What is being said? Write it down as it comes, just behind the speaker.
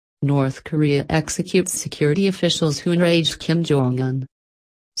North Korea executes security officials who enraged Kim Jong Un.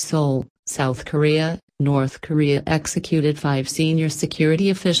 Seoul, South Korea. North Korea executed 5 senior security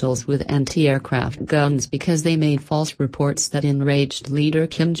officials with anti-aircraft guns because they made false reports that enraged leader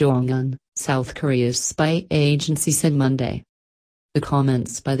Kim Jong Un, South Korea's spy agency said Monday. The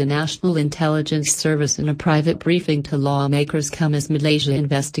comments by the National Intelligence Service in a private briefing to lawmakers come as Malaysia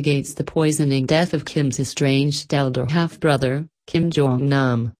investigates the poisoning death of Kim's estranged elder half-brother, Kim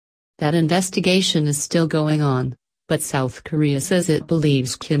Jong-nam. That investigation is still going on, but South Korea says it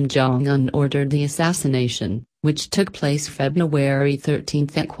believes Kim Jong-un ordered the assassination, which took place February 13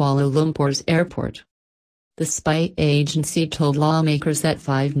 at Kuala Lumpur's airport. The spy agency told lawmakers that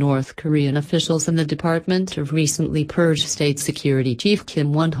 5 North Korean officials and the Department of recently purged State Security Chief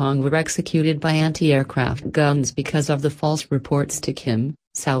Kim Won-hong were executed by anti-aircraft guns because of the false reports to Kim,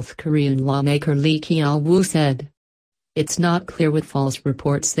 South Korean lawmaker Lee Kyeol-woo said. It's not clear what false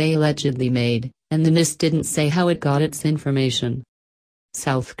reports they allegedly made, and the NIST didn't say how it got its information.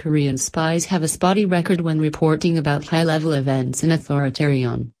 South Korean spies have a spotty record when reporting about high-level events in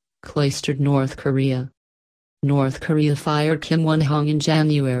authoritarian, cloistered North Korea. North Korea fired Kim Won-hong in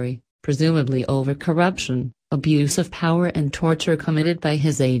January, presumably over corruption, abuse of power and torture committed by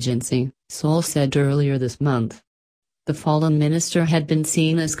his agency, Seoul said earlier this month. The fallen minister had been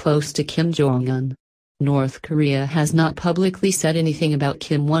seen as close to Kim Jong-un. North Korea has not publicly said anything about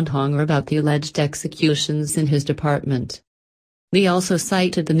Kim Won-hong or about the alleged executions in his department. Lee also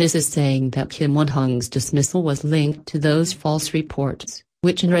cited the NIST as saying that Kim Won-hong's dismissal was linked to those false reports,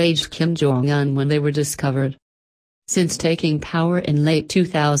 which enraged Kim Jong-un when they were discovered. Since taking power in late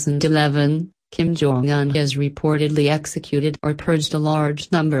 2011, Kim Jong-un has reportedly executed or purged a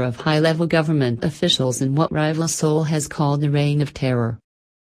large number of high-level government officials in what rival Seoul has called a reign of terror.